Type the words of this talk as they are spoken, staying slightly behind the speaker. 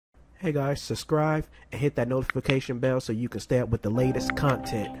Hey guys, subscribe and hit that notification bell so you can stay up with the latest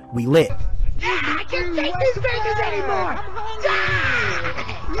content. We lit. I can't take these burgers anymore!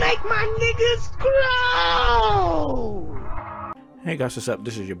 Die! Make my niggas grow! Hey guys, what's up?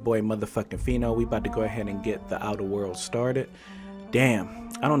 This is your boy motherfucking Fino. We about to go ahead and get the Outer Worlds started. Damn,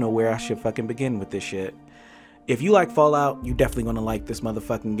 I don't know where I should fucking begin with this shit. If you like Fallout, you definitely gonna like this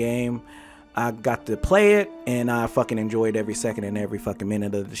motherfucking game. I got to play it, and I fucking enjoyed every second and every fucking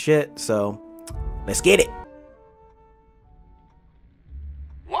minute of the shit, so let's get it.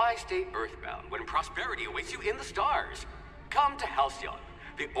 Why stay earthbound when prosperity awaits you in the stars? Come to Halcyon,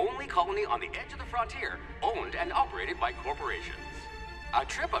 the only colony on the edge of the frontier, owned and operated by corporations. A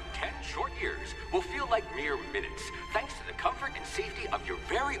trip of 10 short years will feel like mere minutes, thanks to the comfort and safety of your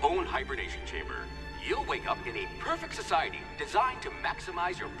very own hibernation chamber. You'll wake up in a perfect society designed to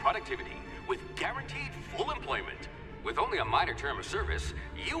maximize your productivity, with guaranteed full employment. With only a minor term of service,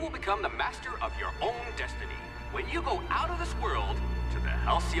 you will become the master of your own destiny when you go out of this world to the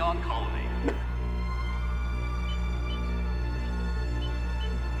Halcyon colony.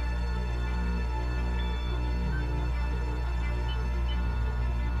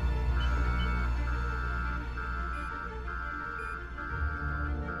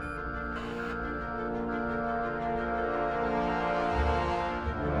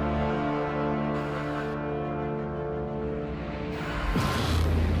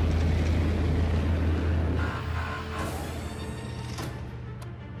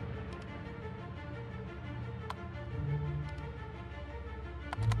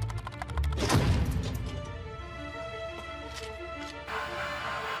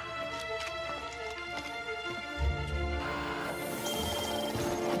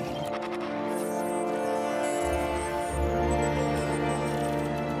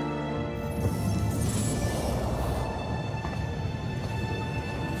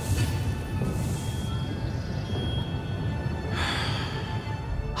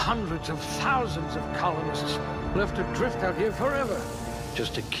 Hundreds of thousands of colonists left adrift out here forever,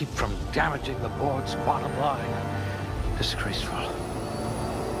 just to keep from damaging the board's bottom line. Disgraceful.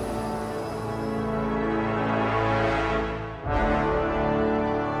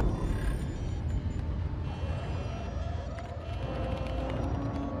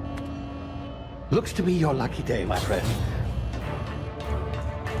 Looks to be your lucky day, my friend.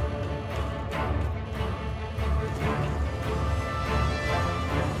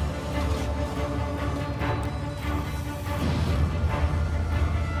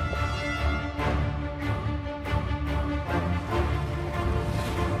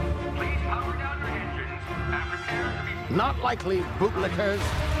 Not likely, bootlickers.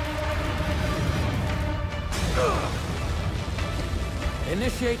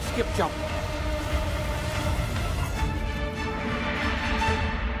 Initiate skip jump.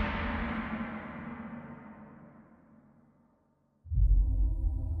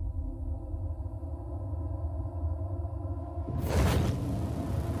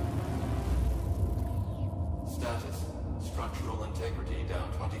 Status. Structural integrity down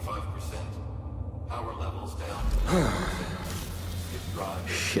 25%. Power levels down.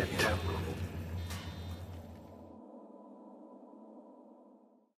 Shit.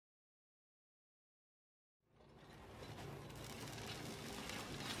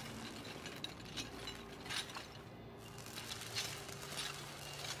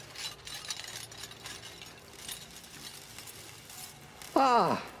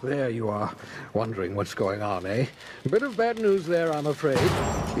 Ah, there you are. Wondering what's going on, eh? Bit of bad news there, I'm afraid.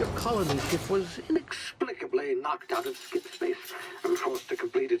 Your colony ship was inexplicably knocked out of skip space and forced to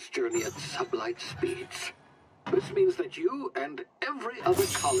complete its journey at sublight speeds. This means that you and every other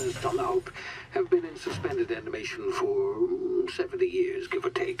colonist on the Hope have been in suspended animation for 70 years, give or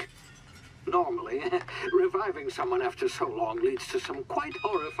take. Normally, reviving someone after so long leads to some quite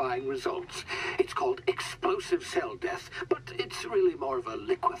horrifying results. It's called explosive cell death, but it's really more of a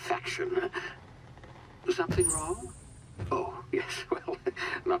liquefaction. Something wrong? Oh, yes, well,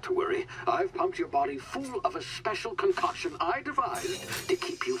 not to worry. I've pumped your body full of a special concoction I devised to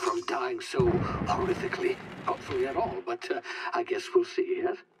keep you from dying so horrifically. Hopefully at all, but I guess we'll see,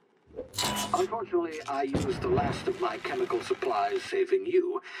 yes? Unfortunately, I used the last of my chemical supplies saving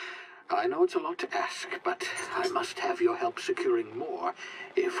you. I know it's a lot to ask, but I must have your help securing more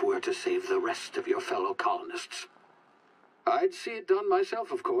if we're to save the rest of your fellow colonists. I'd see it done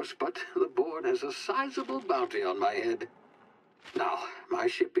myself, of course, but the board has a sizable bounty on my head. Now, my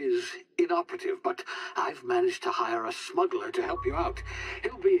ship is inoperative, but I've managed to hire a smuggler to help you out.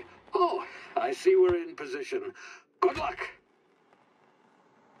 He'll be... Oh, I see we're in position. Good luck!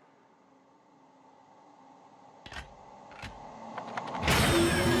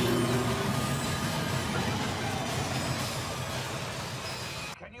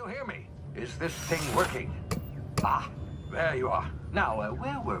 Is this thing working? Ah, there you are. Now,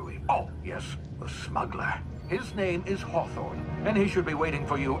 where were we? Oh, yes, the smuggler. His name is Hawthorne, and he should be waiting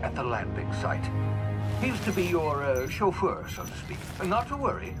for you at the landing site. He's to be your chauffeur, so to speak. Not to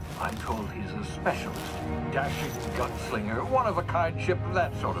worry, I'm told he's a specialist. Dashing gunslinger, one-of-a-kind ship,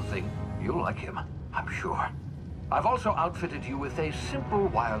 that sort of thing. You'll like him, I'm sure. I've also outfitted you with a simple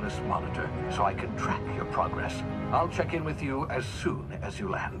wireless monitor, so I can track your progress. I'll check in with you as soon as you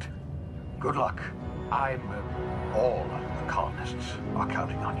land. Good luck. All the colonists are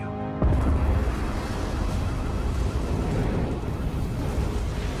counting on you.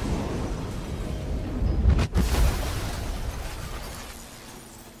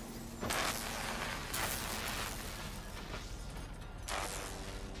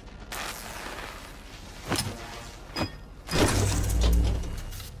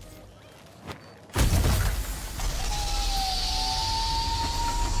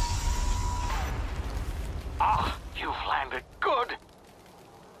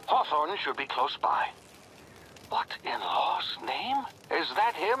 Should be close by. What in law's name? Is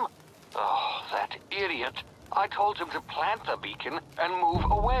that him? Oh, that idiot. I told him to plant the beacon and move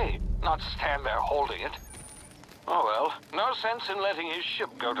away, not stand there holding it. Oh well, no sense in letting his ship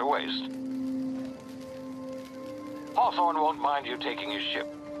go to waste. Hawthorne won't mind you taking his ship.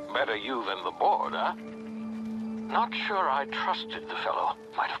 Better you than the board, huh? Not sure I trusted the fellow.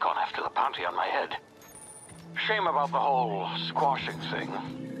 Might have gone after the bounty on my head. Shame about the whole squashing thing.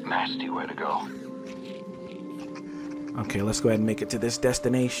 Nasty way to go. Okay, let's go ahead and make it to this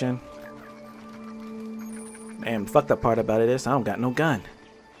destination. Damn, fucked up part about it is I don't got no gun.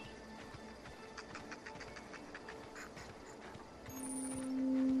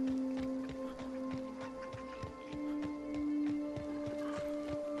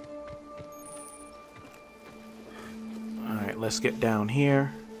 Alright, let's get down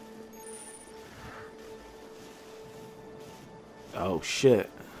here. Oh shit.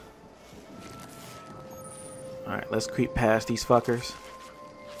 Alright, let's creep past these fuckers.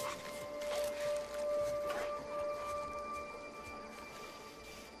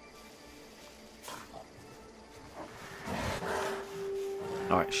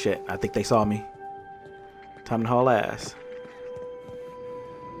 Alright, shit. I think they saw me. Time to haul ass.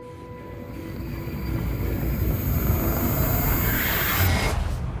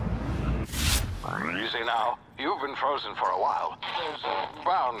 Easy now. You've been frozen for a while. There's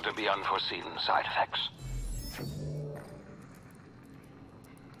bound to be unforeseen side effects.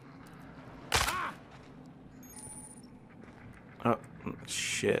 Oh,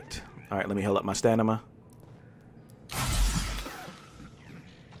 shit. Alright, let me heal up my stamina.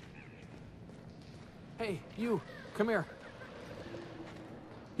 Hey, you. Come here.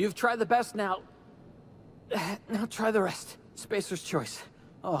 You've tried the best now. Now try the rest. Spacer's choice.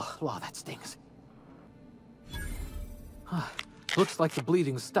 Oh, law, that stings. Looks like the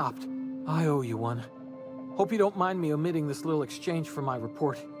bleeding's stopped. I owe you one. Hope you don't mind me omitting this little exchange for my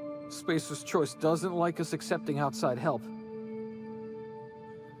report. Spacer's choice doesn't like us accepting outside help.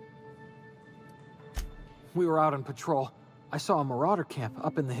 We were out on patrol. I saw a marauder camp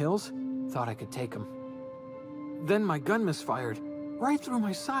up in the hills. Thought I could take him. Then my gun misfired. Right through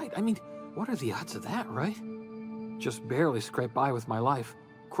my side. I mean, what are the odds of that, right? Just barely scraped by with my life.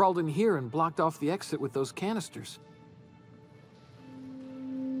 Crawled in here and blocked off the exit with those canisters.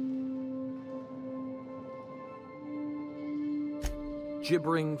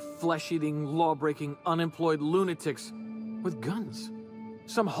 Gibbering, flesh-eating, law-breaking, unemployed lunatics with guns.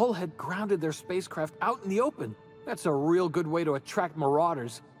 Some hull had grounded their spacecraft out in the open. That's a real good way to attract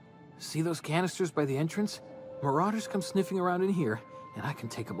marauders. See those canisters by the entrance? Marauders come sniffing around in here, and I can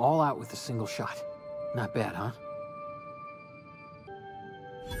take them all out with a single shot. Not bad, huh?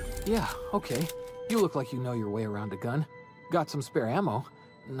 Yeah, okay. You look like you know your way around a gun. Got some spare ammo,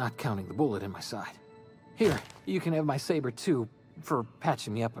 not counting the bullet in my side. Here, you can have my saber too, for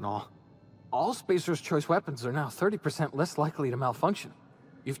patching me up and all. All Spacer's Choice weapons are now 30% less likely to malfunction.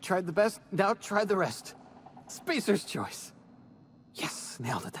 You've tried the best, now try the rest. Spacer's Choice. Yes,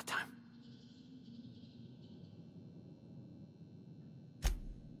 nailed it that time.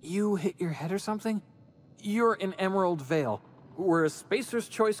 You hit your head or something? You're in Emerald Vale. We're a Spacer's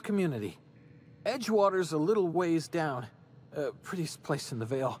Choice community. Edgewater's a little ways down. Prettiest place in the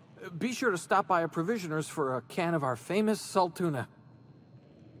Vale. Be sure to stop by a provisioner's for a can of our famous salt tuna.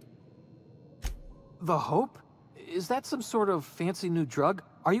 The Hope? Is that some sort of fancy new drug?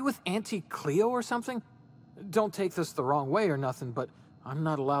 Are you with Auntie Cleo or something? Don't take this the wrong way or nothing, but I'm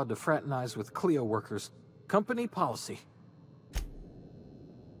not allowed to fraternize with Cleo workers. Company policy.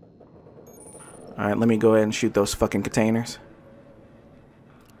 Alright, let me go ahead and shoot those fucking containers.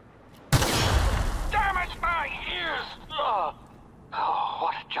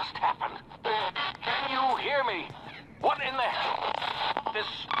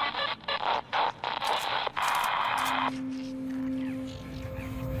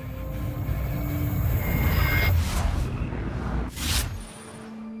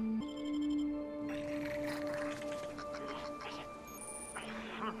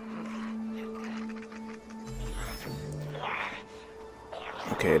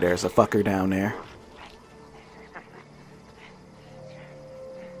 Okay, there's a fucker down there.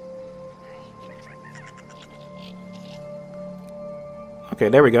 Okay,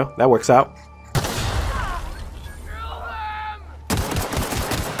 there we go. That works out.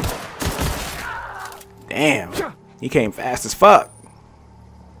 Damn. He came fast as fuck.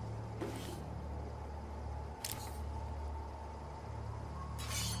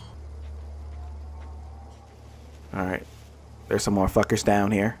 Alright. There's some more fuckers down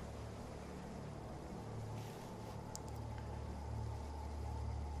here.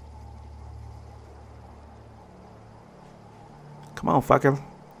 Come on, fucker.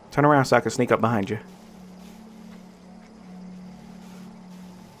 Turn around so I can sneak up behind you.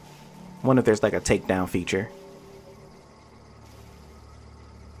 Wonder if there's like a takedown feature.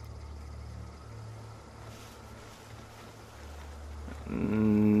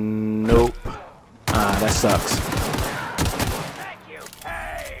 Nope. Ah, that sucks.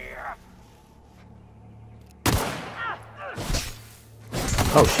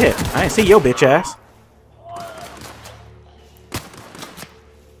 Oh shit, I didn't see your bitch ass.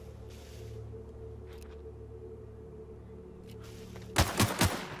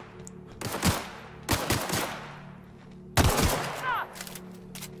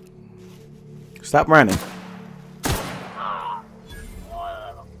 Stop running.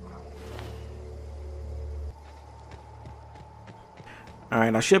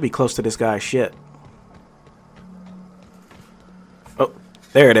 Alright, I should be close to this guy's shit. Oh,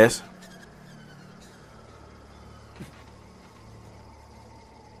 there it is.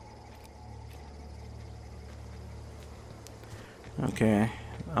 Okay,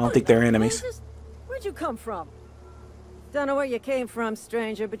 I don't think they're enemies. Where'd you come from? Don't know where you came from,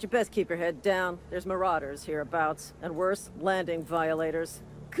 stranger, but you best keep your head down. There's marauders hereabouts, and worse, landing violators.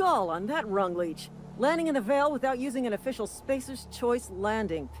 Gall on that rung leech. Landing in the Vale without using an official Spacer's Choice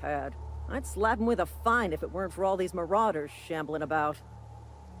landing pad. I'd slap him with a fine if it weren't for all these marauders shambling about.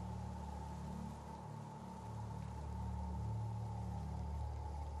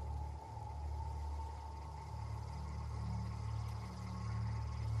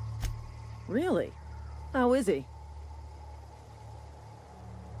 Really? How is he?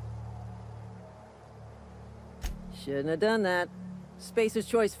 Shouldn't have done that. Spacer's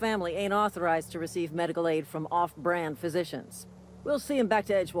Choice family ain't authorized to receive medical aid from off-brand physicians. We'll see him back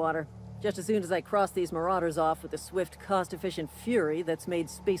to Edgewater, just as soon as I cross these marauders off with the swift, cost-efficient fury that's made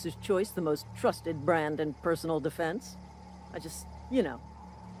Spacer's Choice the most trusted brand in personal defense. I just, you know,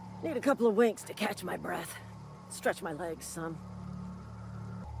 need a couple of winks to catch my breath. Stretch my legs, son.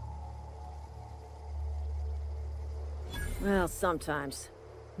 Well, sometimes.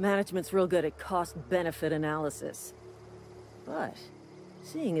 Management's real good at cost-benefit analysis. But,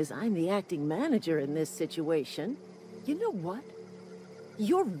 seeing as I'm the acting manager in this situation, you know what?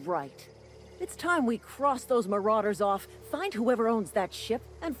 You're right. It's time we cross those marauders off, find whoever owns that ship,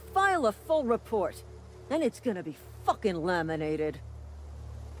 and file a full report. Then it's gonna be fucking laminated.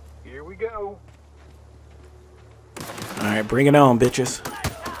 Here we go. Alright, bring it on, bitches.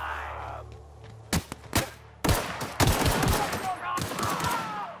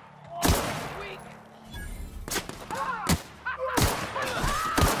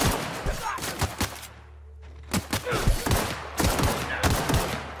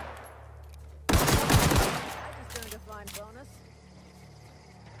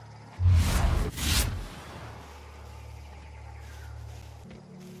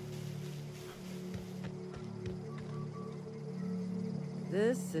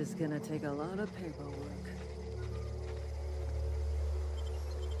 This is gonna take a lot of paperwork.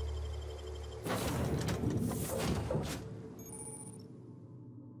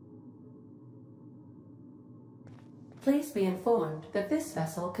 Please be informed that this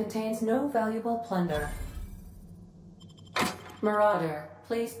vessel contains no valuable plunder. Marauder,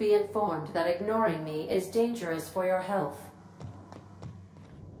 please be informed that ignoring me is dangerous for your health.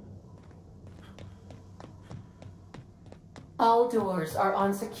 All doors are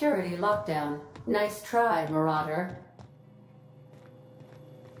on security lockdown. Nice try, Marauder.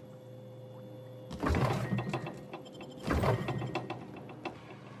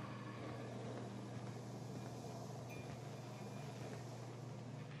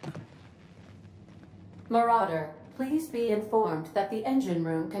 Marauder, please be informed that the engine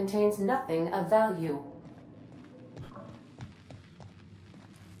room contains nothing of value.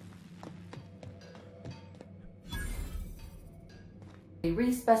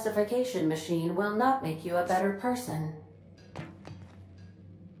 quality respecification machine will not make you a better person.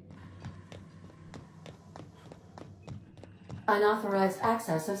 Unauthorized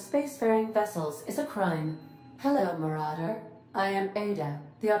access of spacefaring vessels is a crime. Hello, Marauder. I am Ada,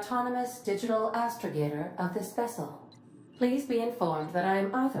 the autonomous digital astrogator of this vessel. Please be informed that I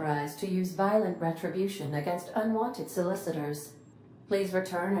am authorized to use violent retribution against unwanted solicitors. Please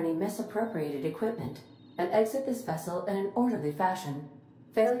return any misappropriated equipment and exit this vessel in an orderly fashion.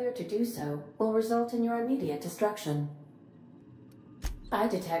 Failure to do so will result in your immediate destruction. I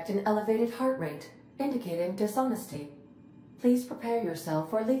detect an elevated heart rate, indicating dishonesty. Please prepare yourself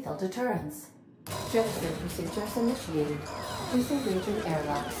for lethal deterrence. Jetstream procedures initiated. Disengaging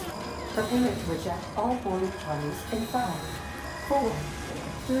airlocks. Preparing to eject all boarding parties in 5, 4,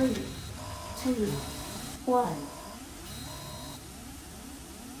 3, 2, 1.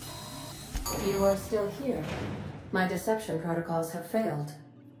 You are still here. My deception protocols have failed.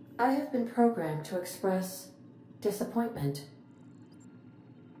 I have been programmed to express disappointment.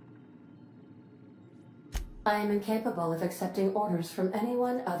 I am incapable of accepting orders from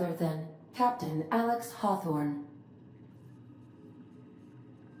anyone other than Captain Alex Hawthorne.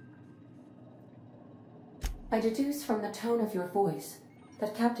 I deduce from the tone of your voice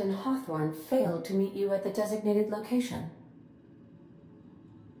that Captain Hawthorne failed to meet you at the designated location.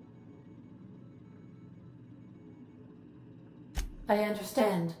 I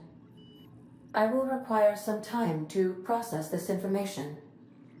understand. I will require some time to process this information.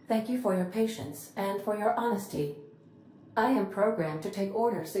 Thank you for your patience and for your honesty. I am programmed to take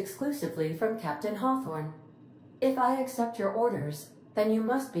orders exclusively from Captain Hawthorne. If I accept your orders, then you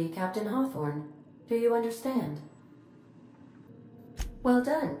must be Captain Hawthorne. Do you understand? Well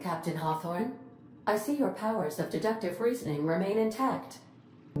done, Captain Hawthorne. I see your powers of deductive reasoning remain intact.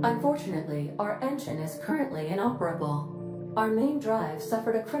 Unfortunately, our engine is currently inoperable. Our main drive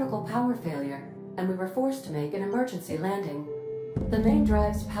suffered a critical power failure, and we were forced to make an emergency landing. The main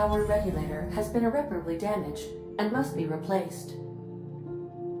drive's power regulator has been irreparably damaged and must be replaced.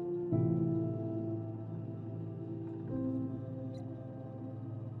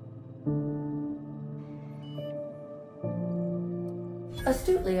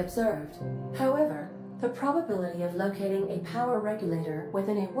 Astutely observed. However, the probability of locating a power regulator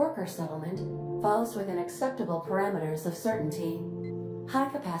within a worker settlement falls within acceptable parameters of certainty.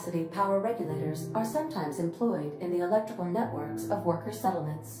 High-capacity power regulators are sometimes employed in the electrical networks of worker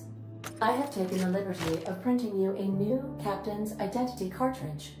settlements. I have taken the liberty of printing you a new Captain's Identity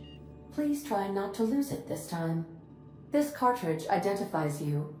cartridge. Please try not to lose it this time. This cartridge identifies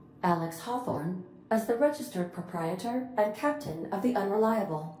you, Alex Hawthorne, as the registered proprietor and captain of the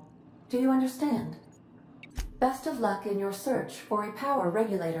Unreliable. Do you understand? Best of luck in your search for a power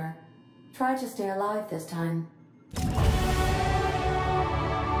regulator. Try to stay alive this time.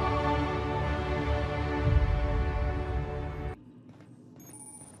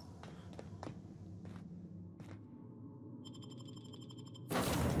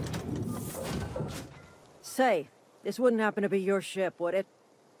 Say, this wouldn't happen to be your ship, would it?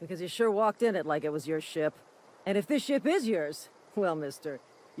 Because you sure walked in it like it was your ship. And if this ship is yours, well, mister,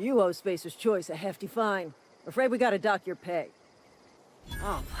 you owe Spacer's Choice a hefty fine. Afraid we gotta dock your pay.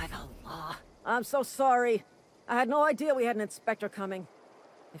 Oh, by the law. I'm so sorry. I had no idea we had an inspector coming.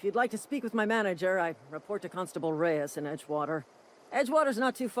 If you'd like to speak with my manager, I report to Constable Reyes in Edgewater. Edgewater's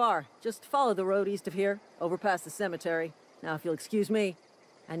not too far. Just follow the road east of here, over past the cemetery. Now, if you'll excuse me,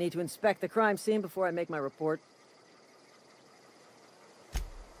 I need to inspect the crime scene before I make my report.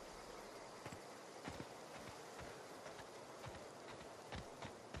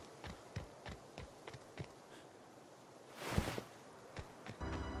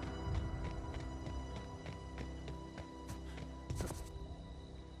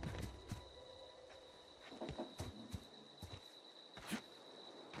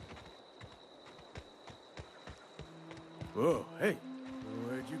 Whoa, hey,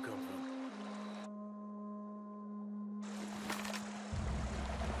 where'd you come from?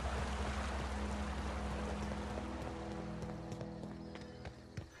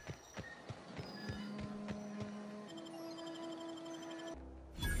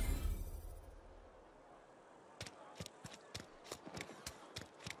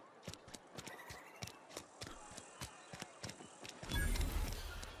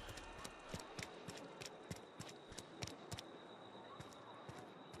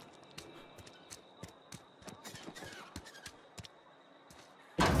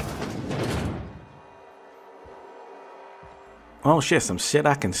 Oh shit, some shit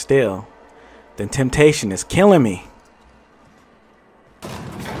I can steal. The temptation is killing me.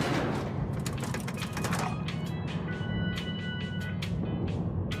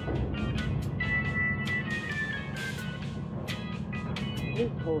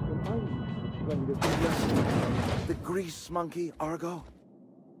 The grease monkey, Argo?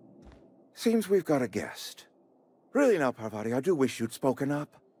 Seems we've got a guest. Really now, Parvati, I do wish you'd spoken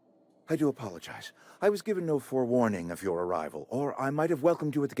up. I do apologize. I was given no forewarning of your arrival, or I might have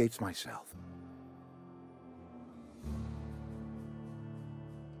welcomed you at the gates myself.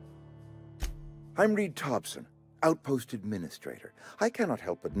 I'm Reed Thompson, Outpost Administrator. I cannot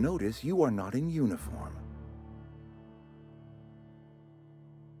help but notice you are not in uniform.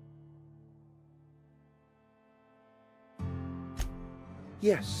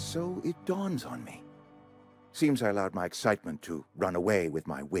 Yes, so it dawns on me. Seems I allowed my excitement to run away with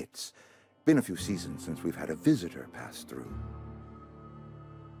my wits. Been a few seasons since we've had a visitor pass through.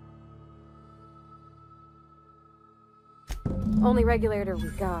 Only regulator we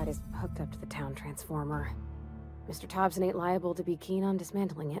got is hooked up to the town transformer. Mr. Thompson ain't liable to be keen on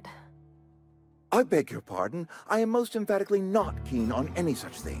dismantling it. I beg your pardon. I am most emphatically not keen on any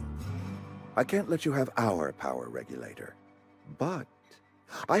such thing. I can't let you have our power regulator. But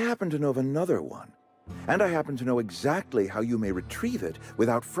I happen to know of another one. And I happen to know exactly how you may retrieve it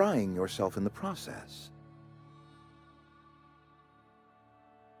without frying yourself in the process.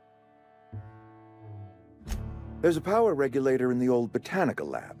 There's a power regulator in the old botanical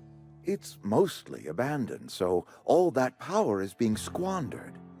lab. It's mostly abandoned, so all that power is being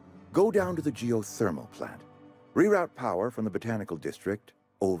squandered. Go down to the geothermal plant. Reroute power from the botanical district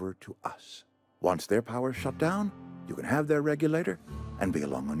over to us. Once their power's shut down, you can have their regulator and be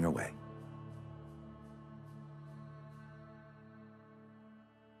along on your way.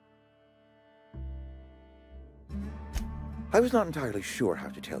 I was not entirely sure how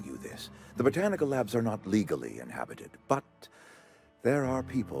to tell you this. The botanical labs are not legally inhabited, but there are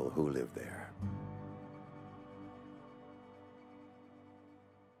people who live there.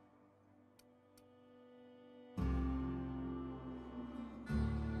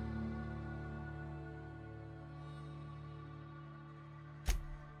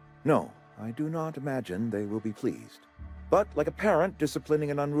 No, I do not imagine they will be pleased. But like a parent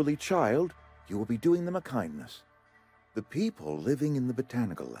disciplining an unruly child, you will be doing them a kindness. The people living in the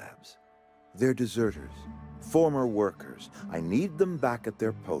botanical labs, they're deserters, former workers. I need them back at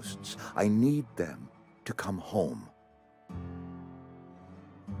their posts. I need them to come home.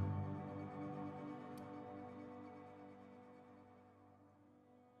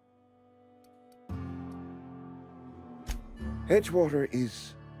 Edgewater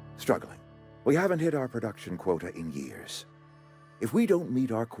is struggling. We haven't hit our production quota in years. If we don't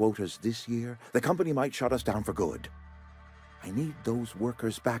meet our quotas this year, the company might shut us down for good. I need those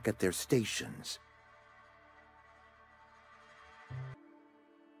workers back at their stations.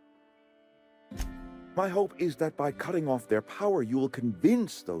 My hope is that by cutting off their power, you will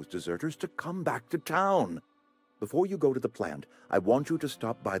convince those deserters to come back to town. Before you go to the plant, I want you to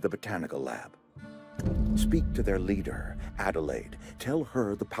stop by the botanical lab. Speak to their leader, Adelaide. Tell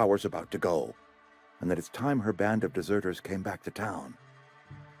her the power's about to go, and that it's time her band of deserters came back to town.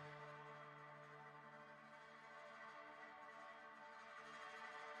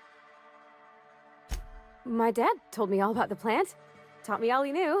 My dad told me all about the plant. Taught me all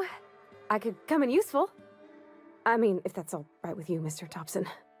he knew. I could come in useful. I mean, if that's all right with you, Mr. Thompson.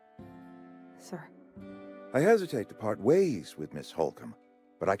 Sir. I hesitate to part ways with Miss Holcomb,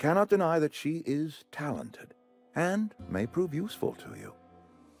 but I cannot deny that she is talented and may prove useful to you.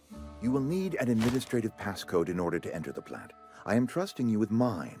 You will need an administrative passcode in order to enter the plant. I am trusting you with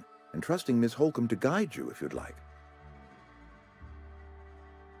mine, and trusting Miss Holcomb to guide you if you'd like.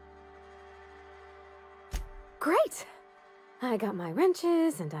 Great! I got my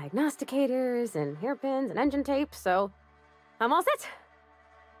wrenches and diagnosticators and hairpins and engine tape, so I'm all set.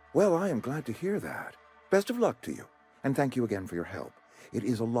 Well, I am glad to hear that. Best of luck to you, and thank you again for your help. It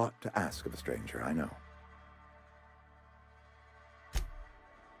is a lot to ask of a stranger, I know.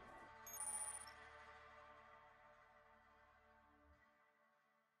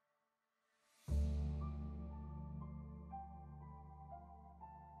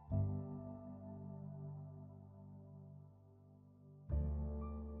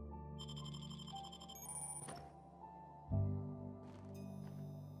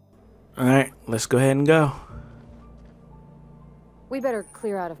 Alright, let's go ahead and go. We better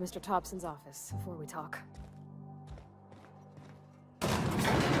clear out of Mr. Thompson's office before we talk.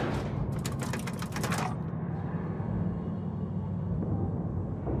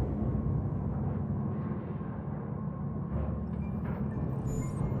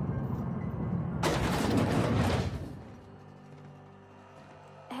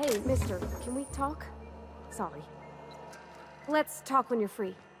 Hey, mister, can we talk? Sorry. Let's talk when you're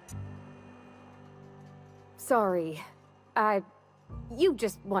free. Sorry. I you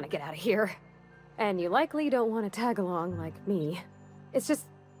just want to get out of here. And you likely don't want to tag along like me. It's just,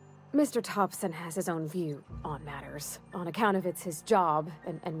 Mr. Thompson has his own view on matters, on account of it's his job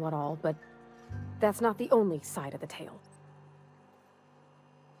and what all, but that's not the only side of the tale.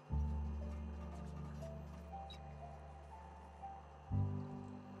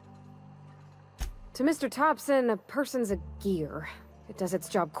 To Mr. Thompson, a person's a gear. It does its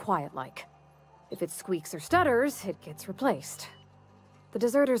job quiet-like. If it squeaks or stutters, it gets replaced. The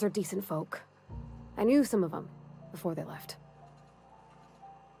deserters are decent folk. I knew some of them before they left.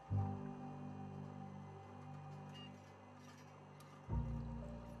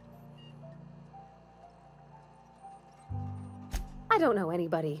 I don't know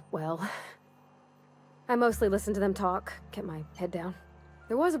anybody well. I mostly listen to them talk, kept my head down.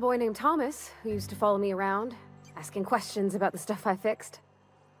 There was a boy named Thomas who used to follow me around, asking questions about the stuff I fixed.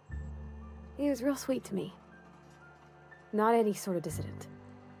 He was real sweet to me. Not any sort of dissident.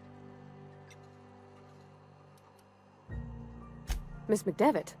 Miss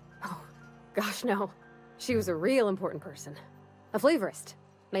McDevitt? Oh, gosh no. She was a real important person. A flavorist.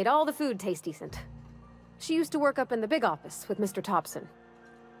 Made all the food taste decent. She used to work up in the big office with Mr. Thompson.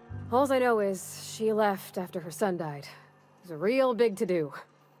 All I know is she left after her son died. It was a real big to-do.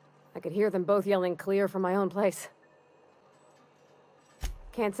 I could hear them both yelling clear from my own place.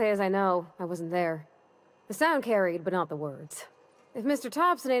 Can't say as I know. I wasn't there. The sound carried, but not the words. If Mr.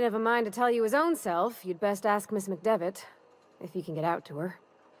 Thompson ain't of a mind to tell you his own self, you'd best ask Miss McDevitt, if you can get out to her.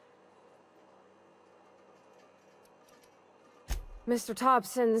 Mr.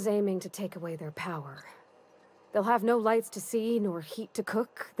 Thompson's aiming to take away their power. They'll have no lights to see, nor heat to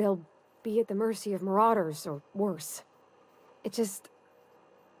cook. They'll be at the mercy of marauders, or worse. It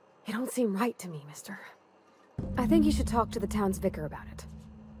don't seem right to me, mister. I think you should talk to the town's vicar about it.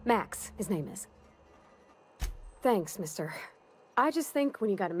 Max, his name is. Thanks, mister. I just think when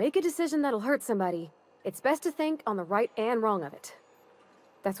you gotta make a decision that'll hurt somebody, it's best to think on the right and wrong of it.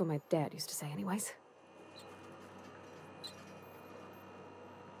 That's what my dad used to say anyways.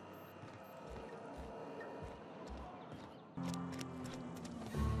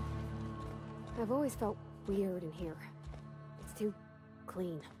 I've always felt weird in here. It's too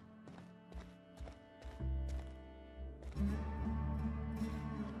clean.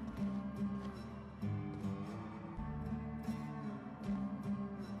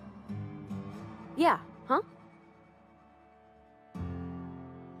 Yeah, huh?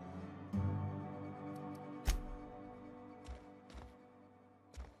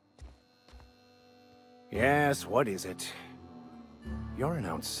 Yes, what is it? You're an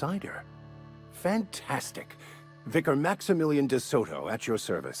outsider. Fantastic. Vicar Maximilian de Soto at your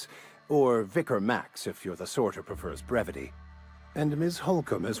service. Or Vicar Max, if you're the sort who prefers brevity. And Ms.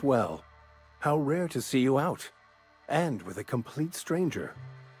 Holcomb as well. How rare to see you out. And with a complete stranger.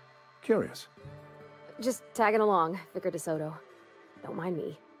 Curious. Just tagging along, Vicar de Soto. Don't mind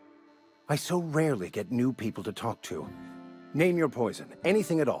me. I so rarely get new people to talk to. Name your poison,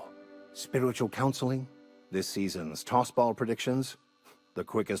 anything at all. Spiritual counseling? This season's tossball predictions? The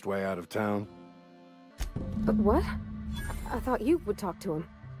quickest way out of town? But what? I thought you would talk to him.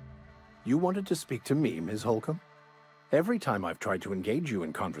 You wanted to speak to me, Ms. Holcomb? Every time I've tried to engage you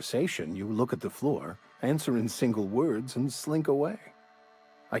in conversation, you look at the floor, answer in single words, and slink away.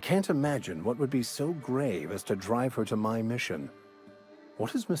 I can't imagine what would be so grave as to drive her to my mission.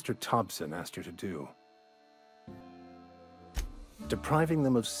 What has Mr. Thompson asked you to do? Depriving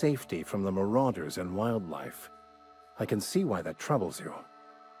them of safety from the marauders and wildlife. I can see why that troubles you.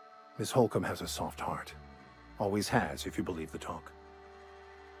 Miss Holcomb has a soft heart. Always has, if you believe the talk.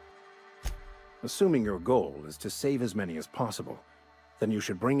 Assuming your goal is to save as many as possible, then you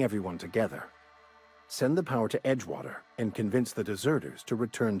should bring everyone together. Send the power to Edgewater and convince the deserters to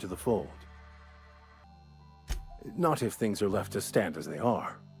return to the fold. Not if things are left to stand as they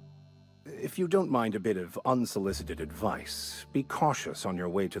are. If you don't mind a bit of unsolicited advice, be cautious on your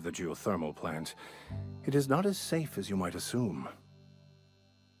way to the geothermal plant. It is not as safe as you might assume.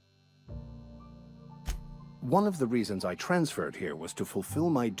 One of the reasons I transferred here was to fulfill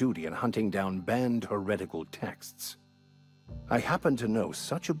my duty in hunting down banned heretical texts. I happen to know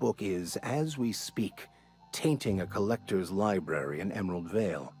such a book is, as we speak, tainting a collector's library in Emerald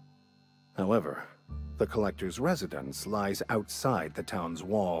Vale. However, the collector's residence lies outside the town's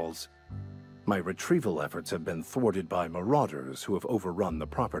walls. My retrieval efforts have been thwarted by marauders who have overrun the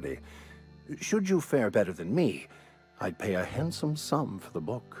property. Should you fare better than me, I'd pay a handsome sum for the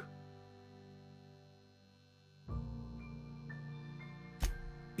book.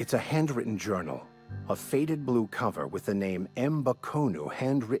 It's a handwritten journal, a faded blue cover with the name M. Bakonu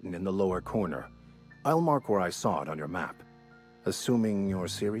handwritten in the lower corner. I'll mark where I saw it on your map. Assuming you're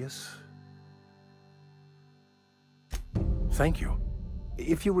serious? Thank you.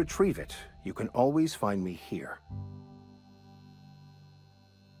 If you retrieve it, you can always find me here.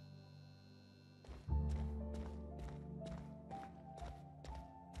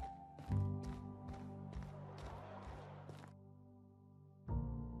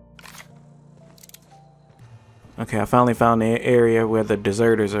 Okay, I finally found the area where the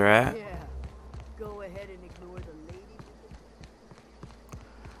deserters are at. Go ahead and ignore the lady.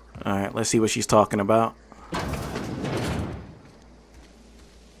 Alright, let's see what she's talking about.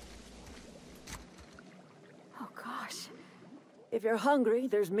 Oh gosh. If you're hungry,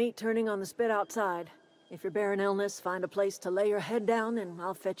 there's meat turning on the spit outside. If you're bearing illness, find a place to lay your head down and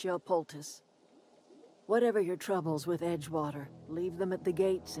I'll fetch you a poultice. Whatever your troubles with Edgewater, leave them at the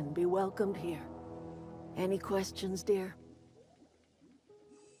gates and be welcomed here. Any questions, dear?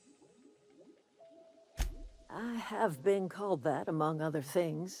 I have been called that, among other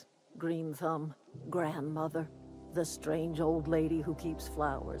things. Green Thumb, grandmother, the strange old lady who keeps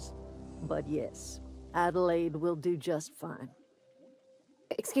flowers. But yes, Adelaide will do just fine.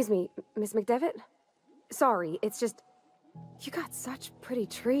 Excuse me, Miss McDevitt? Sorry, it's just... You got such pretty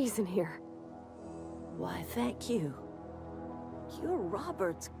trees in here. Why, thank you. You're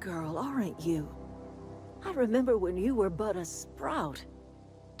Robert's girl, aren't you? I remember when you were but a sprout.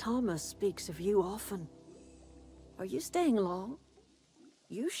 Thomas speaks of you often. Are you staying long?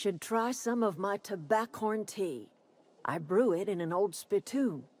 You should try some of my tobaccorn tea. I brew it in an old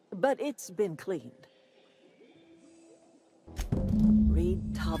spittoon, but it's been cleaned.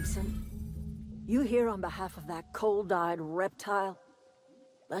 Reed Thompson, you here on behalf of that cold-eyed reptile?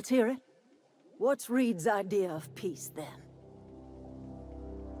 Let's hear it. What's Reed's idea of peace, then?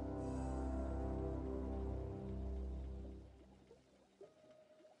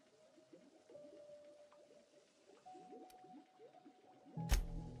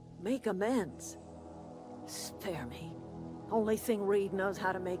 Make amends. Spare me. Only thing Reed knows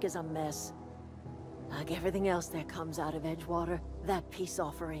how to make is a mess. Like everything else that comes out of Edgewater, that peace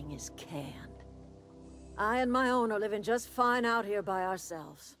offering is canned. I and my own are living just fine out here by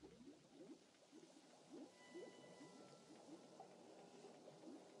ourselves.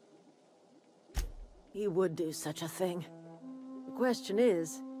 He would do such a thing. The question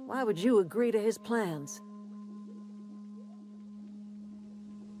is, why would you agree to his plans?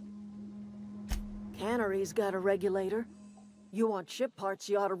 Cannery's got a regulator. You want ship parts,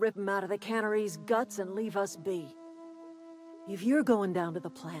 you ought to rip them out of the cannery's guts and leave us be. If you're going down to the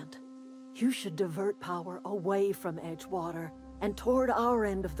plant, you should divert power away from Edgewater and toward our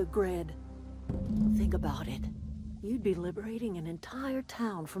end of the grid. Think about it. You'd be liberating an entire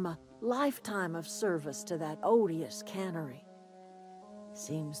town from a lifetime of service to that odious cannery.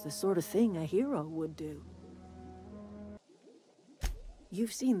 Seems the sort of thing a hero would do.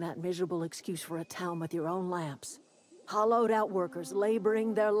 You've seen that miserable excuse for a town with your own lamps. Hollowed out workers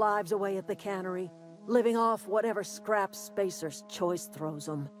laboring their lives away at the cannery, living off whatever scrap Spacer's choice throws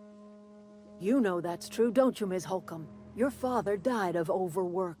them. You know that's true, don't you, Ms. Holcomb? Your father died of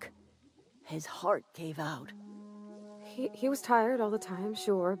overwork. His heart gave out. He was tired all the time,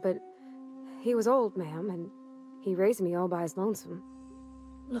 sure, but he was old, ma'am, and he raised me all by his lonesome.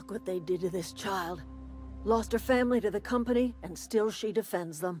 Look what they did to this child. Lost her family to the company, and still she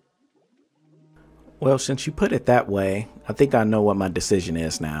defends them. Well, since you put it that way, I think I know what my decision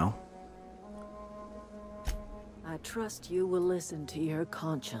is now. I trust you will listen to your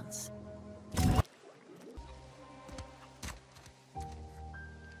conscience.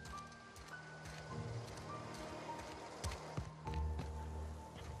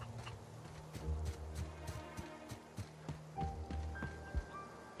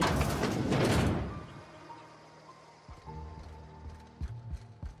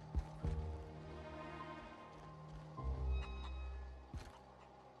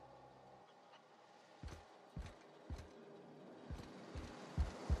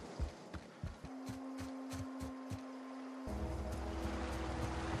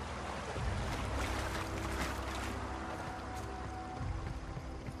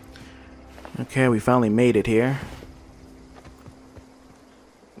 Okay, we finally made it here.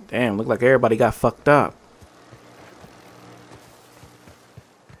 Damn, look like everybody got fucked up.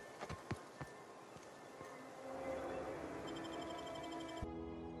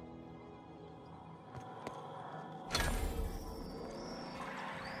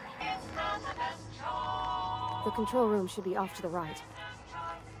 The control room should be off to the right.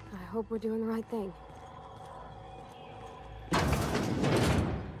 I hope we're doing the right thing.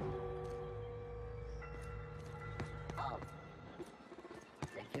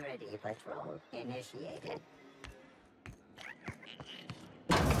 Security patrol initiated.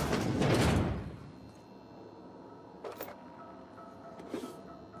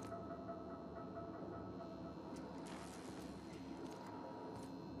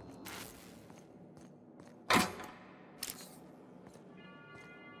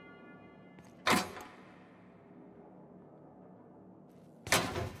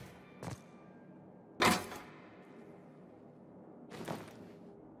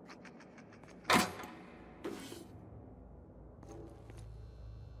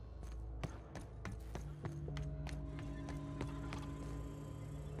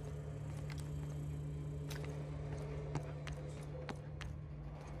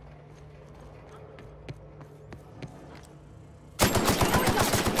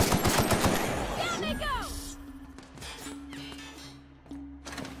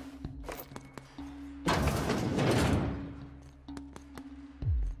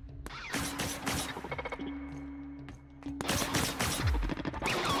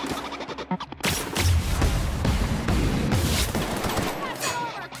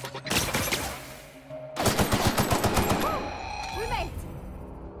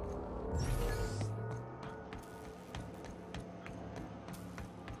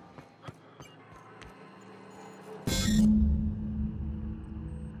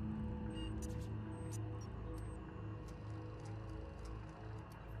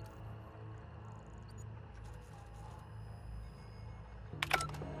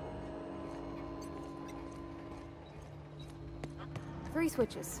 3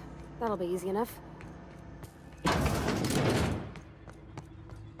 switches. That'll be easy enough.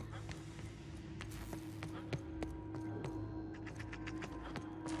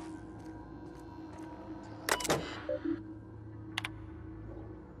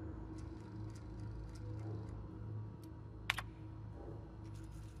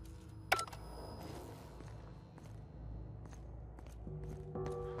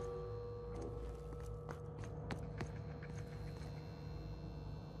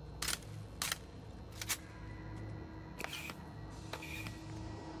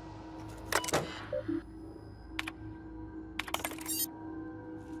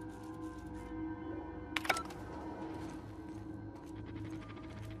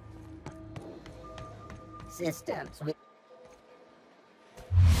 Systems with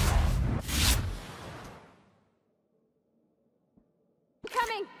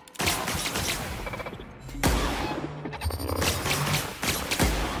coming.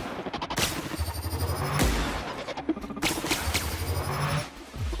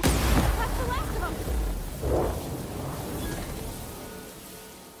 That's the last of them.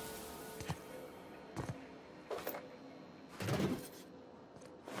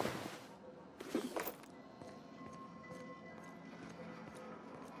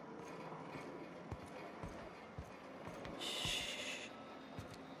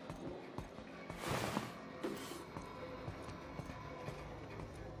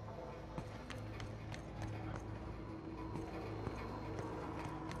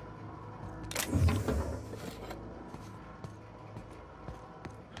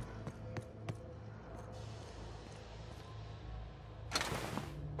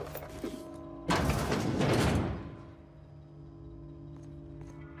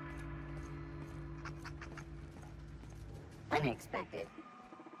 unexpected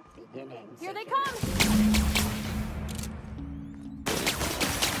beginnings. Here they come!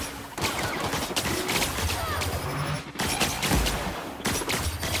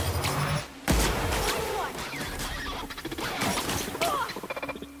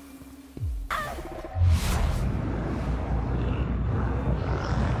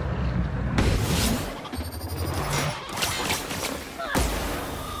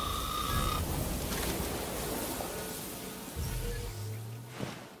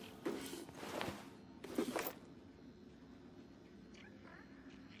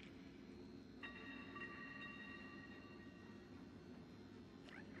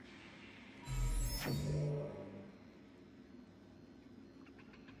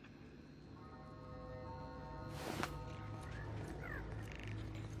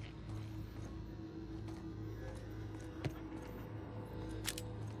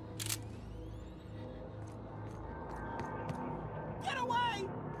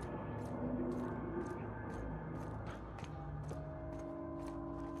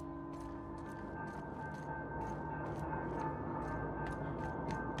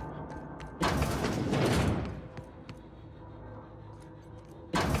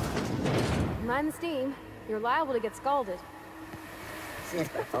 Mind the steam. You're liable to get scalded. Since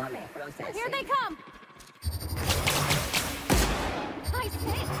performing processing. Here they come! Nice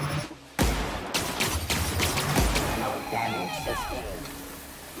hit! No damage sustained.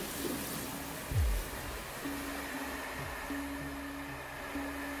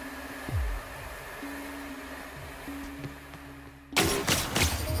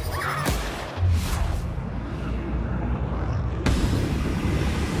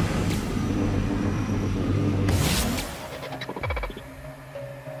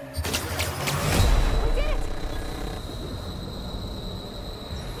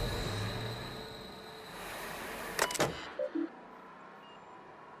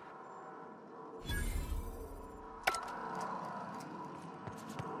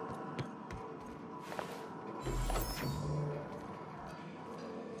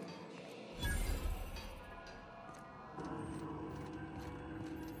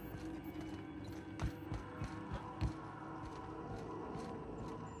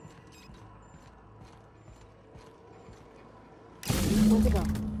 Where'd it go?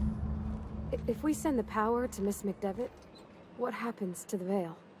 If we send the power to Miss McDevitt, what happens to the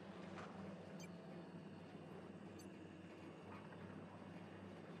Veil?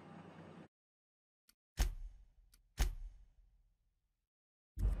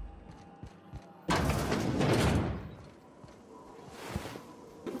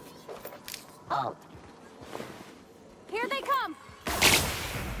 Halt. Here they come!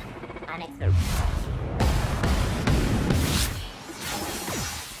 Unexpected.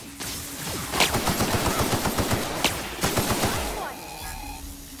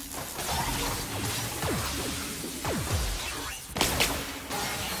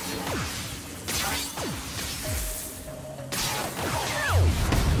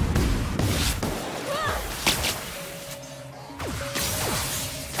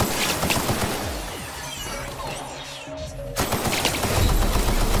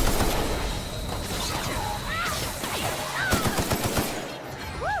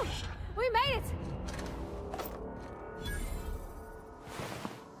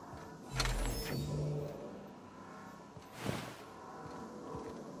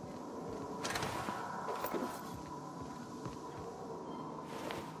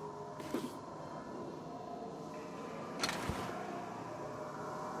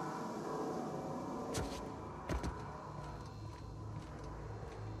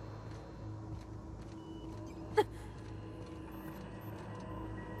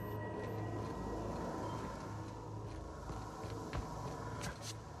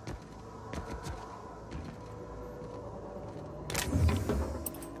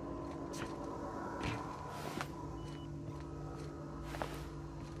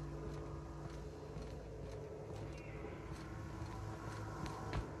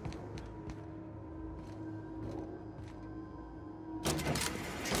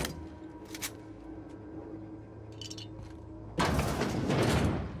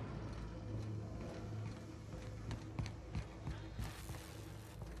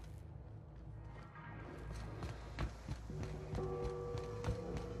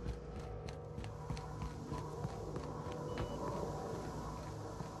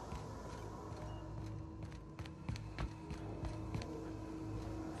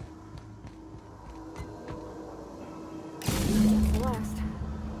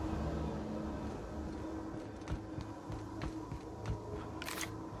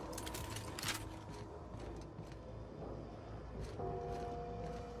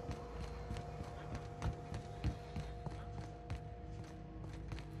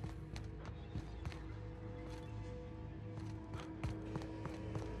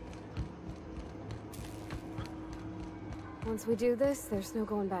 Once we do this, there's no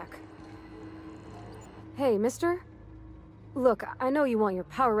going back. Hey, mister? Look, I know you want your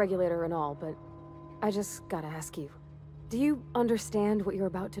power regulator and all, but I just gotta ask you. Do you understand what you're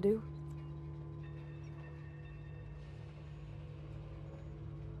about to do?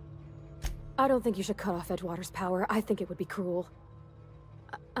 I don't think you should cut off Edgewater's power. I think it would be cruel.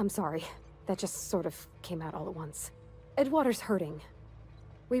 I'm sorry. That just sort of came out all at once. Edgewater's hurting.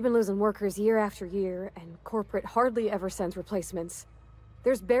 We've been losing workers year after year, and corporate hardly ever sends replacements.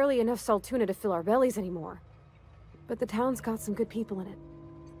 There's barely enough Saltuna to fill our bellies anymore. But the town's got some good people in it.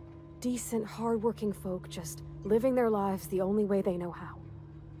 Decent, hard-working folk just living their lives the only way they know how.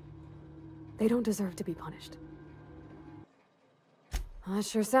 They don't deserve to be punished. That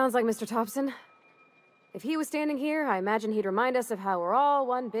sure sounds like Mr. Thompson. If he was standing here, I imagine he'd remind us of how we're all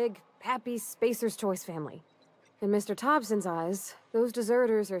one big, happy Spacer's Choice family. In Mr. Thompson's eyes, those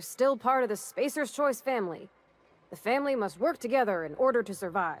deserters are still part of the Spacer's Choice family. The family must work together in order to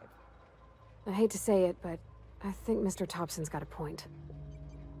survive. I hate to say it, but I think Mr. Thompson's got a point.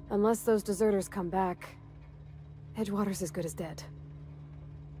 Unless those deserters come back, Edgewater's as good as dead.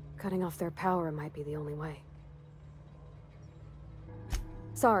 Cutting off their power might be the only way.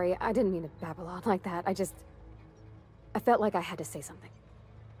 Sorry, I didn't mean to babble on like that. I felt like I had to say something.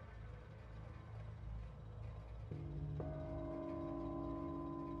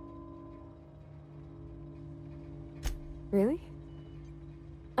 Really?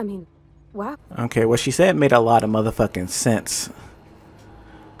 I mean, wow. Okay, what she said made a lot of motherfucking sense.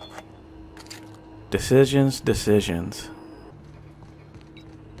 Decisions.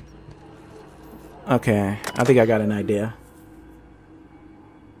 Okay, I think I got an idea.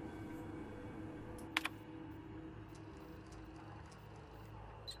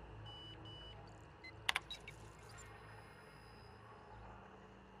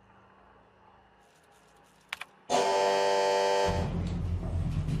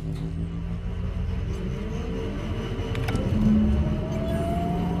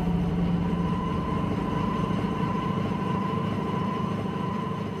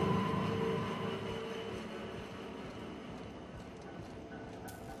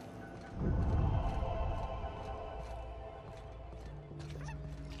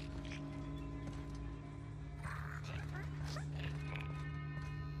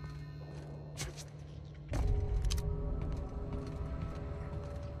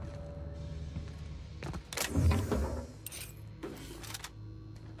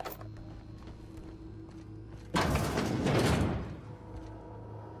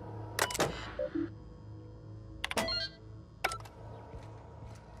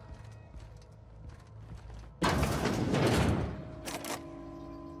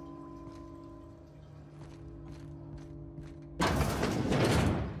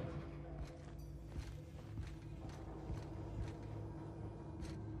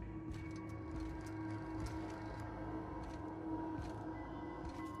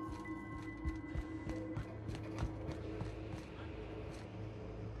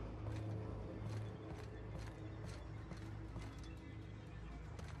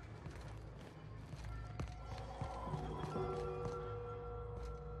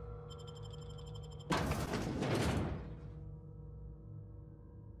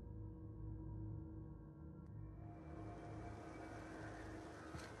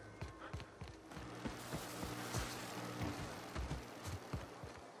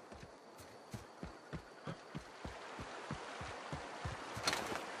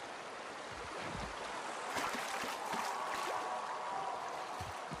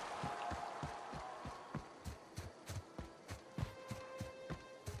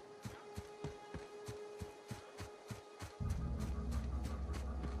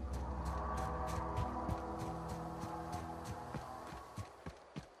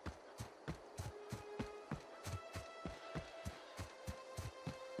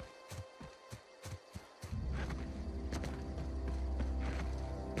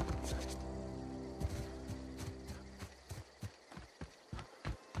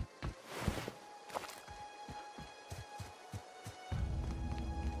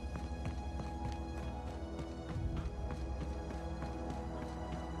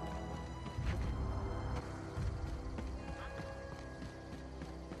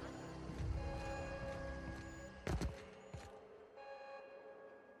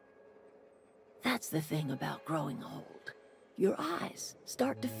 That's the thing about growing old. Your eyes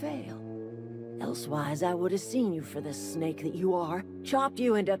start to fail. Elsewise, I would have seen you for the snake that you are, chopped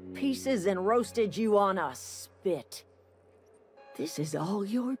you into pieces and roasted you on a spit. This is all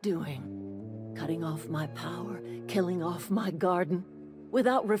you're doing. Cutting off my power, killing off my garden.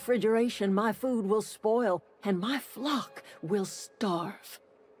 Without refrigeration, my food will spoil, and my flock will starve.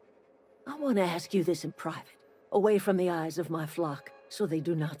 I want to ask you this in private, away from the eyes of my flock, so they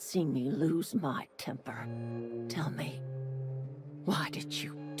do not see me lose my temper. Tell me, why did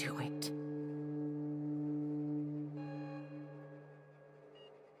you do it?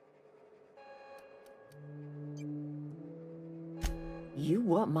 You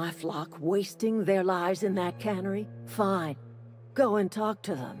want my flock wasting their lives in that cannery? Fine. Go and talk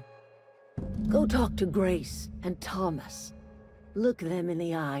to them. Go talk to Grace and Thomas. Look them in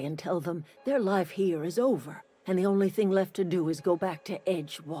the eye and tell them their life here is over, and the only thing left to do is go back to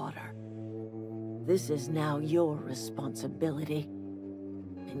Edgewater. This is now your responsibility.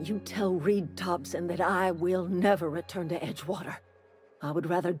 And you tell Reed Thompson that I will never return to Edgewater. I would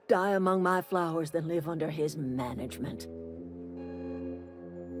rather die among my flowers than live under his management.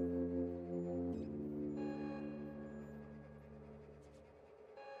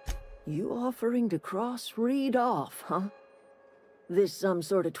 You offering to cross Reed off, huh? This some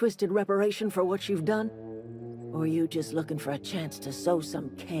sort of twisted reparation for what you've done? Or you just looking for a chance to sow some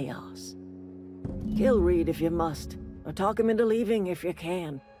chaos? Kill Reed if you must, or talk him into leaving if you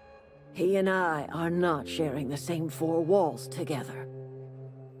can. He and I are not sharing the same four walls together.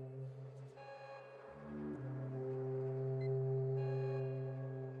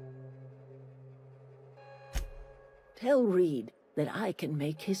 Tell Reed that I can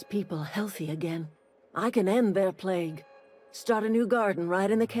make his people healthy again. I can end their plague. Start a new garden right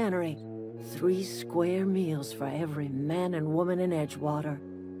in the cannery. 3 square meals for every man and woman in Edgewater.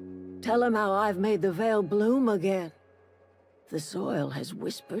 Tell him how I've made the Vale bloom again. The soil has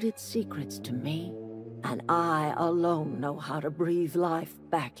whispered its secrets to me, and I alone know how to breathe life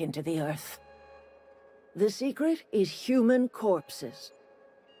back into the earth. The secret is human corpses.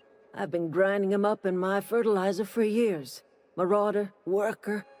 I've been grinding them up in my fertilizer for years. Marauder,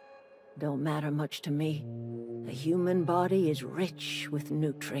 worker, don't matter much to me. The human body is rich with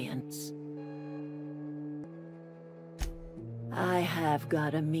nutrients. I have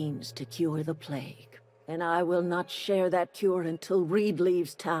got a means to cure the plague, and I will not share that cure until Reed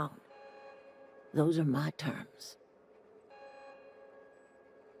leaves town. Those are my terms.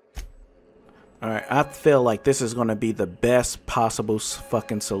 Alright, I feel like this is gonna be the best possible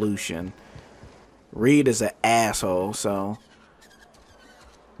fucking solution. Reed is an asshole, so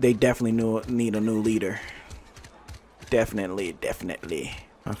they definitely need a new leader. Definitely.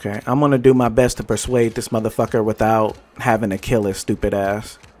 Okay, I'm gonna do my best to persuade this motherfucker without having to kill his stupid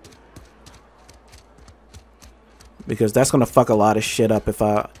ass. Because that's gonna fuck a lot of shit up if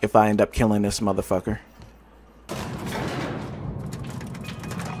I end up killing this motherfucker.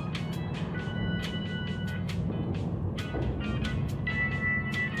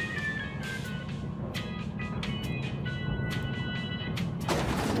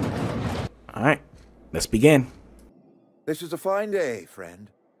 Alright, let's begin. This is a fine day, friend.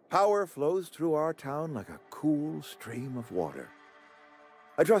 Power flows through our town like a cool stream of water.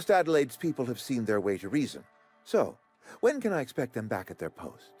 I trust Adelaide's people have seen their way to reason. So, when can I expect them back at their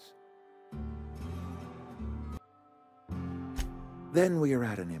posts? Then we are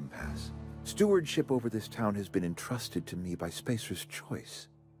at an impasse. Stewardship over this town has been entrusted to me by Spacer's Choice.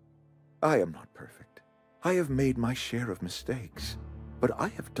 I am not perfect. I have made my share of mistakes. But I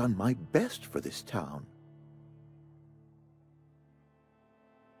have done my best for this town.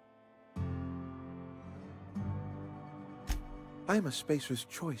 I am a Spacer's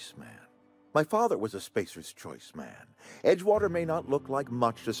Choice man. My father was a Spacer's Choice man. Edgewater may not look like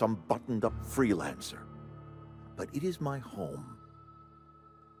much to some buttoned-up freelancer, but it is my home.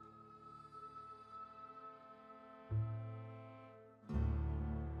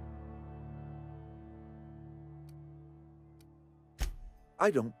 I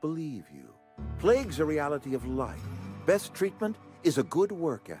don't believe you. Plague's a reality of life. Best treatment is a good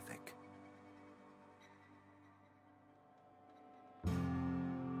work ethic.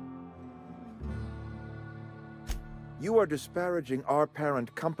 You are disparaging our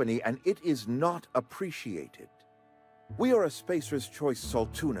parent company, and it is not appreciated. We are a Spacer's Choice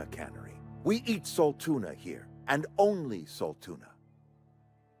Saltuna cannery. We eat Saltuna here, and only Saltuna.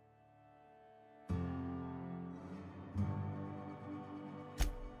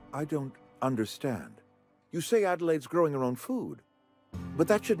 I don't understand. You say Adelaide's growing her own food, but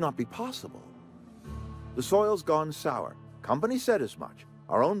that should not be possible. The soil's gone sour. Company said as much.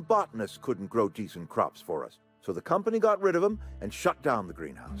 Our own botanists couldn't grow decent crops for us, so the company got rid of them and shut down the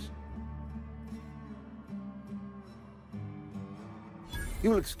greenhouse. You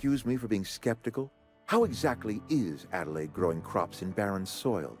will excuse me for being skeptical. How exactly is Adelaide growing crops in barren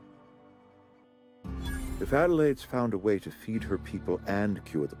soil? If Adelaide's found a way to feed her people and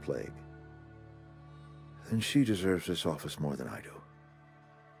cure the plague, then she deserves this office more than I do.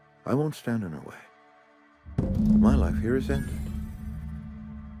 I won't stand in her way. My life here is ended.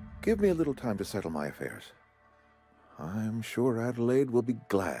 Give me a little time to settle my affairs. I'm sure Adelaide will be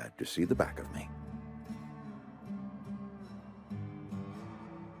glad to see the back of me.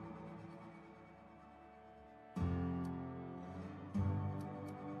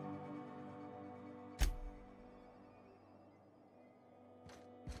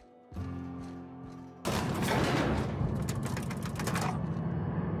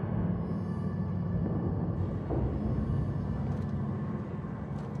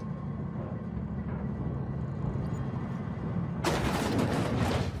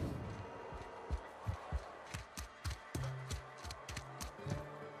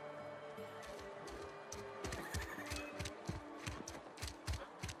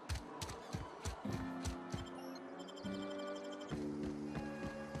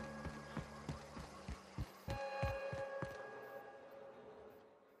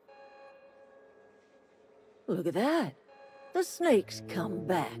 Look at that. The snake's come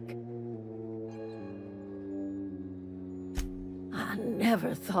back. I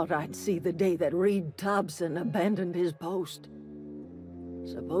never thought I'd see the day that Reed Thompson abandoned his post.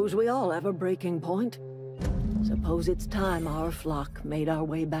 Suppose we all have a breaking point. Suppose it's time our flock made our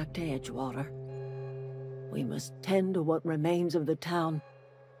way back to Edgewater. We must tend to what remains of the town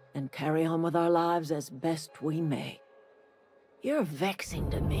and carry on with our lives as best we may. You're vexing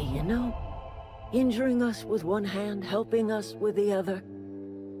to me, you know? Injuring us with one hand, helping us with the other.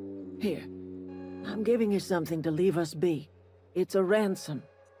 Here, I'm giving you something to leave us be. It's a ransom,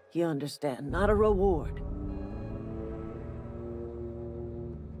 you understand, not a reward.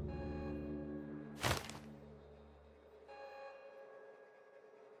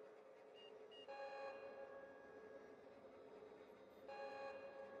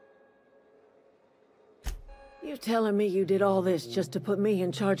 You're telling me you did all this just to put me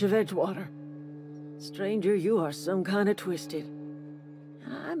in charge of Edgewater? Stranger, you are some kind of twisted.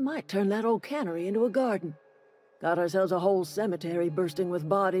 I might turn that old cannery into a garden. Got ourselves a whole cemetery bursting with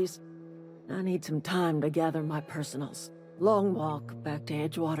bodies. I need some time to gather my personals. Long walk back to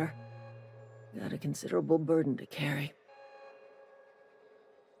Edgewater. Got a considerable burden to carry.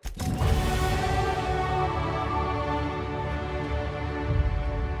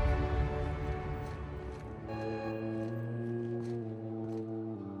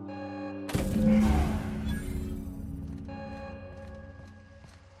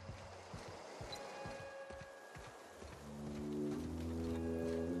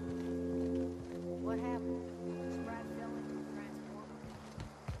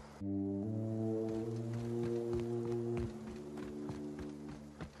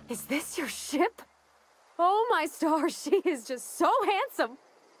 Is this your ship? Oh my stars, she is just so handsome!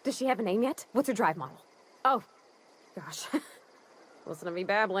 Does she have a name yet? What's her drive model? Oh, gosh. Listen to me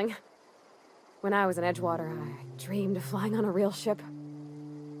babbling. When I was in Edgewater, I dreamed of flying on a real ship,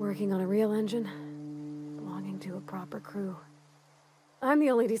 working on a real engine, belonging to a proper crew. I'm the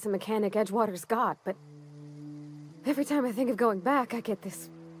only decent mechanic Edgewater's got, but every time I think of going back, I get this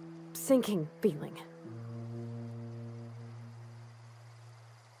sinking feeling.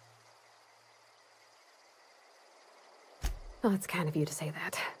 Well, it's kind of you to say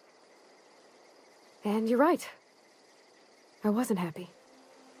that. And you're right. I wasn't happy.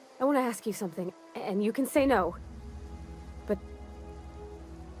 I want to ask you something, and you can say no. But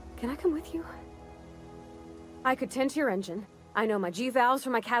can I come with you? I could tend to your engine. I know my G-valves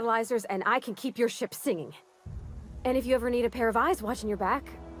from my catalyzers, and I can keep your ship singing. And if you ever need a pair of eyes watching your back,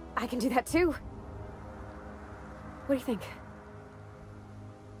 I can do that too. What do you think?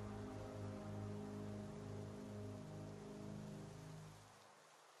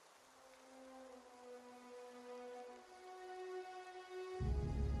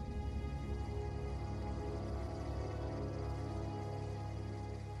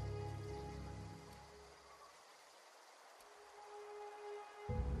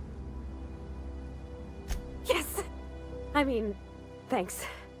 Yes! I mean, thanks.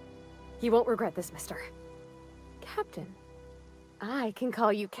 You won't regret this, mister. Captain. I can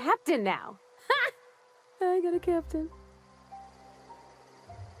call you Captain now. Ha! I got a captain.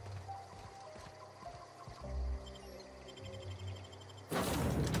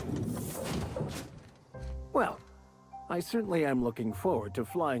 Well, I certainly am looking forward to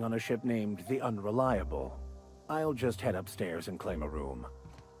flying on a ship named the Unreliable. I'll just head upstairs and claim a room.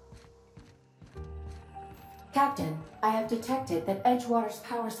 Captain, I have detected that Edgewater's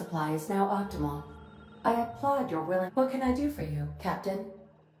power supply is now optimal. I applaud your willing... What can I do for you, Captain?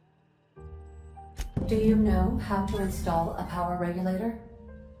 Do you know how to install a power regulator?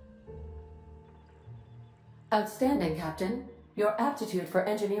 Outstanding, Captain. Your aptitude for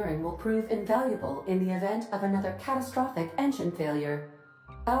engineering will prove invaluable in the event of another catastrophic engine failure.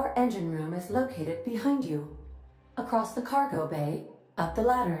 Our engine room is located behind you. Across the cargo bay, up the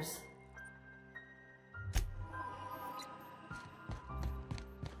ladders.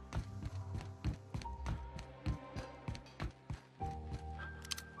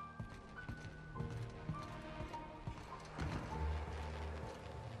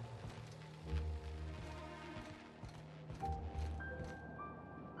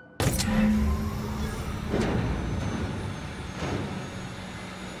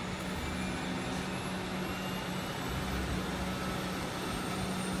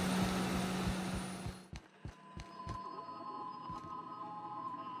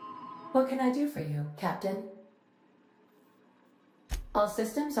 What can I do for you, Captain? All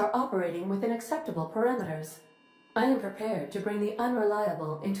systems are operating within acceptable parameters. I am prepared to bring the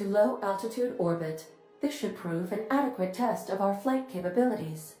unreliable into low-altitude orbit. This should prove an adequate test of our flight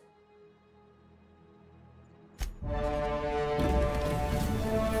capabilities.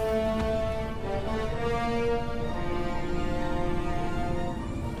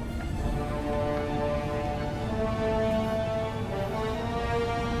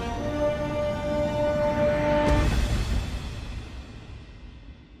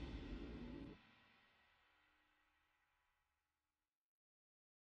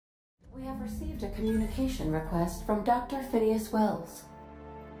 We have received a communication request from Dr. Phineas Wells.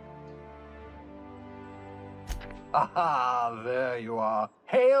 Aha, there you are.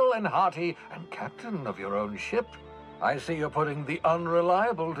 Hale and hearty, and captain of your own ship. I see you're putting the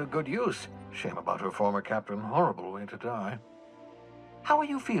unreliable to good use. Shame about her former captain. Horrible way to die. How are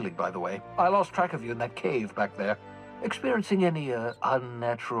you feeling, by the way? I lost track of you in that cave back there. Experiencing any,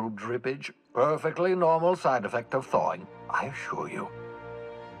 unnatural drippage? Perfectly normal side effect of thawing, I assure you.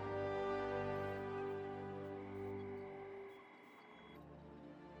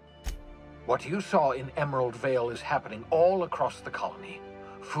 What you saw in Emerald Vale is happening all across the colony.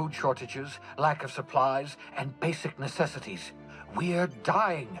 Food shortages, lack of supplies, and basic necessities. We're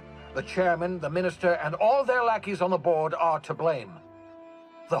dying. The chairman, the minister, and all their lackeys on the board are to blame.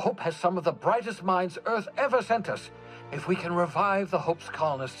 The Hope has some of the brightest minds Earth ever sent us. If we can revive the Hope's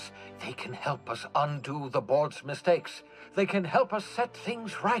colonists, they can help us undo the board's mistakes. They can help us set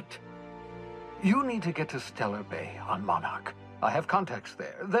things right. You need to get to Stellar Bay on Monarch. I have contacts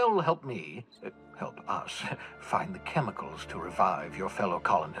there. They'll help me, help us, find the chemicals to revive your fellow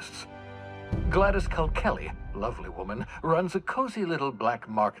colonists. Gladys Kelly, lovely woman, runs a cozy little black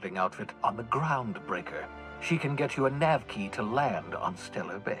marketing outfit on the Groundbreaker. She can get you a nav key to land on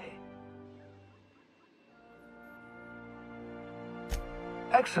Stellar Bay.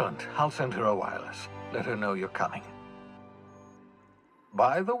 Excellent. I'll send her a wireless. Let her know you're coming.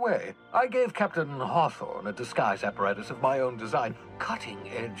 By the way, I gave Captain Hawthorne a disguise apparatus of my own design,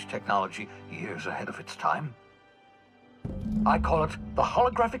 cutting-edge technology, years ahead of its time. I call it the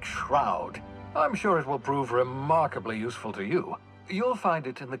Holographic Shroud. I'm sure it will prove remarkably useful to you. You'll find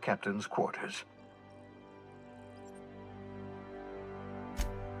it in the captain's quarters.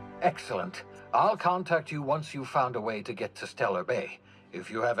 Excellent. I'll contact you once you've found a way to get to Stellar Bay.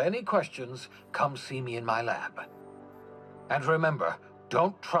 If you have any questions, come see me in my lab. And remember,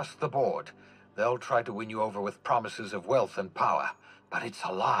 don't trust the board. They'll try to win you over with promises of wealth and power, but it's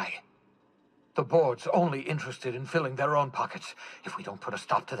a lie. The board's only interested in filling their own pockets. If we don't put a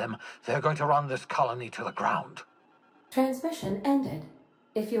stop to them, they're going to run this colony to the ground. Transmission ended.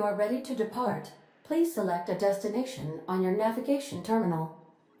 If you are ready to depart, please select a destination on your navigation terminal.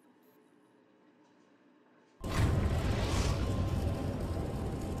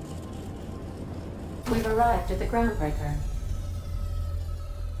 We've arrived at the Groundbreaker.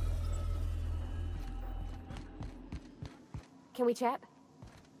 Can we chat?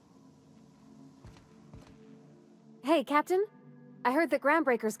 Hey, Captain. I heard that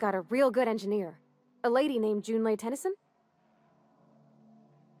Groundbreaker's got a real good engineer. A lady named Junlei Tennyson.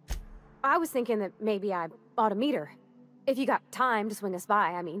 I was thinking that maybe I ought to meet her. If you got time to swing us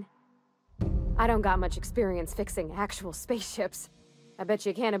by, I mean. I don't got much experience fixing actual spaceships. I bet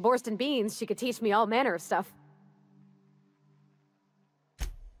you a can of Borston beans she could teach me all manner of stuff.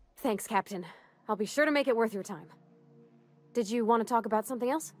 Thanks, Captain. I'll be sure to make it worth your time. Did you want to talk about something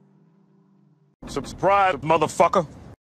else? Subscribe, motherfucker.